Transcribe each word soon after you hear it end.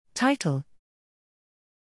Title: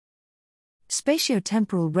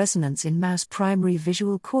 Spatiotemporal resonance in mouse primary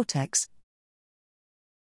visual cortex.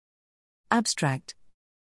 Abstract: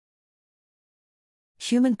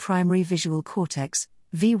 Human primary visual cortex,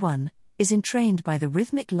 V1, is entrained by the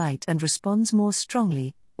rhythmic light and responds more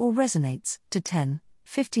strongly, or resonates, to 10,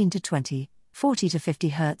 15 to 20, 40 to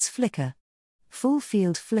 50 Hz flicker.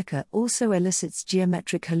 Full-field flicker also elicits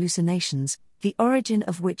geometric hallucinations, the origin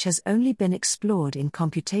of which has only been explored in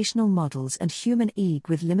computational models and human EEG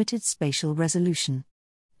with limited spatial resolution.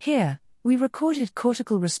 Here, we recorded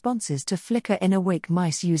cortical responses to flicker in awake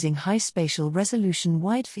mice using high spatial resolution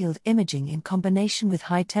wide-field imaging in combination with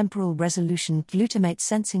high temporal resolution glutamate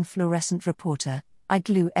sensing fluorescent reporter,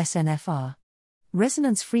 IGLU-SNFR.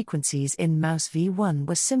 Resonance frequencies in mouse V1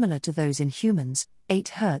 were similar to those in humans,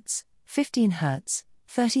 8 Hz, 15 Hz,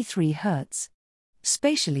 33 Hz.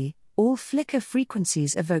 Spatially, all flicker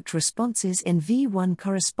frequencies evoked responses in V1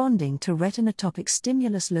 corresponding to retinotopic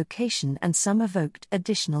stimulus location, and some evoked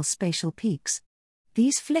additional spatial peaks.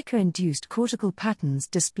 These flicker-induced cortical patterns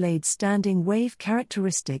displayed standing wave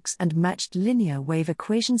characteristics and matched linear wave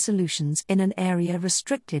equation solutions in an area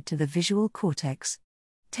restricted to the visual cortex.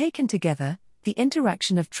 Taken together, the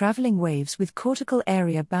interaction of traveling waves with cortical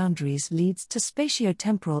area boundaries leads to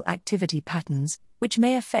spatiotemporal activity patterns, which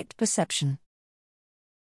may affect perception.